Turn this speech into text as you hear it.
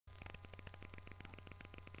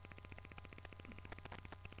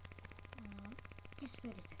Just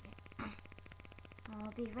wait a second.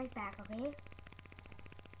 I'll be right back, okay?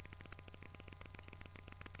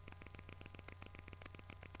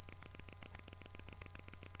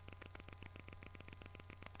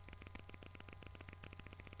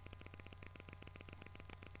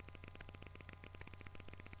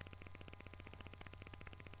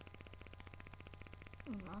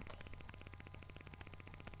 Okay.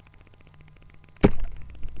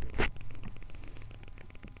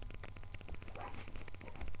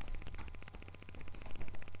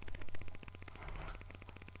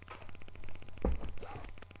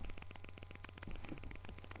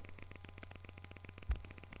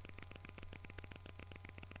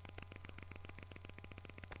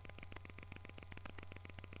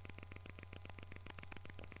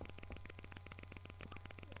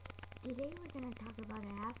 Today we're going to talk about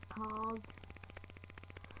an app called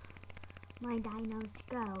My Dinos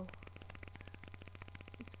Go.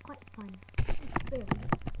 It's quite fun. It's very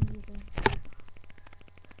amusing.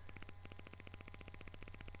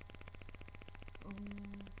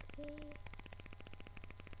 Okay.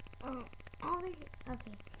 Well, I'll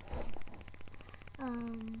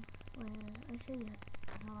show you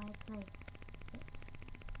how I play it.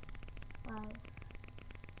 Well,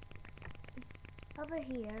 over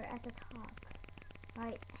here at the top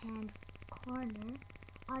right hand corner,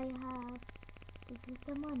 I have, this is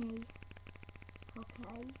the money,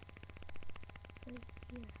 okay, right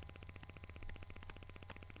here,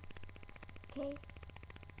 okay,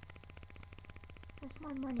 that's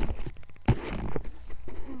my money,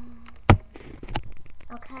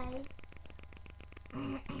 okay,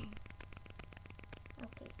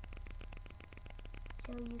 okay,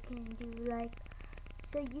 so you can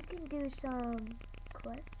do some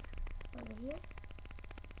quests over here,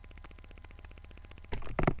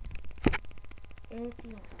 if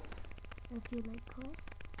you like quests,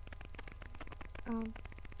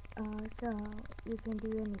 so you can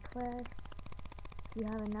do any quest. If you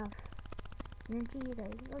have enough energy,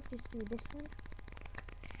 let's just do this one.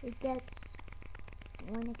 It gets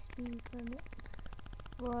 1 XP from it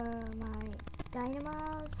for my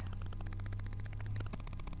dynamos.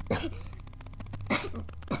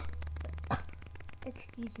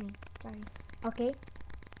 Excuse me, sorry. Okay,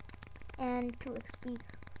 and 2 XP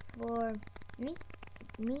for meet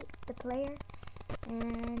the player,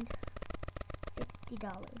 and $60.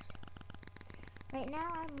 Right now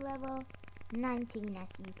I'm level 19, as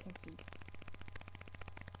you can see.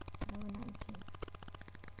 Level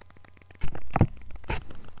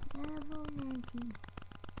 19. Level 19.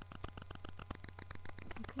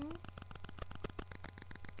 Okay.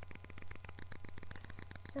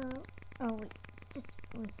 So, oh wait, just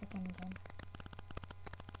wait a second again.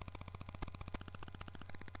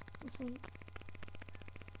 Just wait.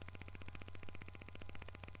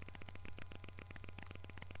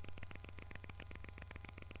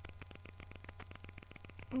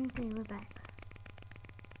 Okay, we're back.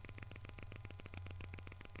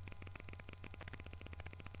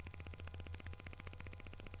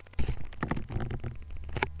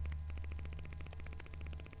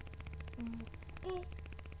 Okay.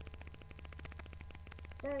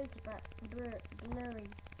 Sorry it's about blurry.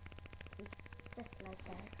 It's just like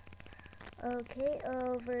that. Okay,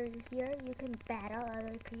 over here you can battle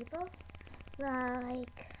other people.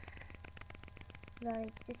 Like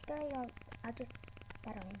this guy, I'll just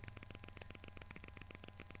battle him.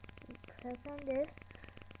 You press on this.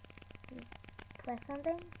 You press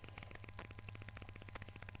something.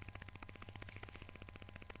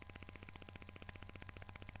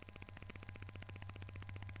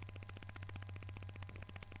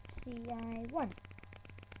 See, I won.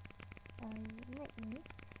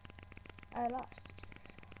 I lost.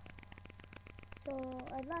 So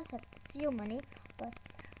I lost a few money, but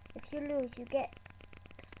if you lose, you get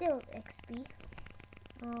still XP.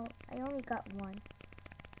 Oh, I only got 1.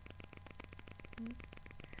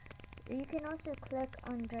 You can also click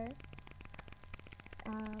under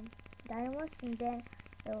dynamos, and then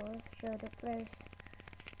it will show the players.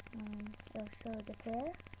 It'll show the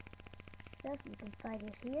player stuff. You can find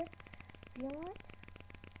it here if you want.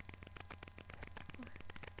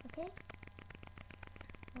 Okay.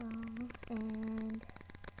 And you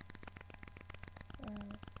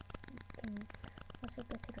can also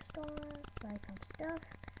go to the store, buy some stuff,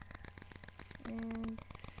 and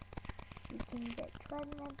you can get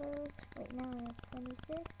tribe members. Right now I have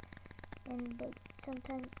 26, and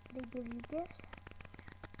sometimes they give you gifts.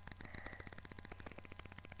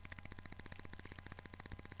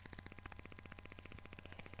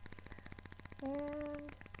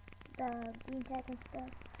 And the green tag and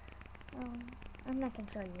stuff. I'm not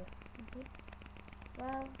gonna show you. Okay.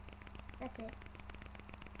 Well, that's it.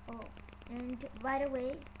 Oh, and by the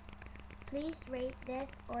way, please rate this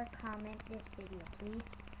or comment this video, please.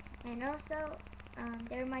 And also,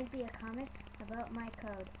 there might be a comment about my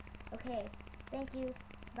code. Okay, thank you.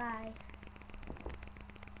 Bye.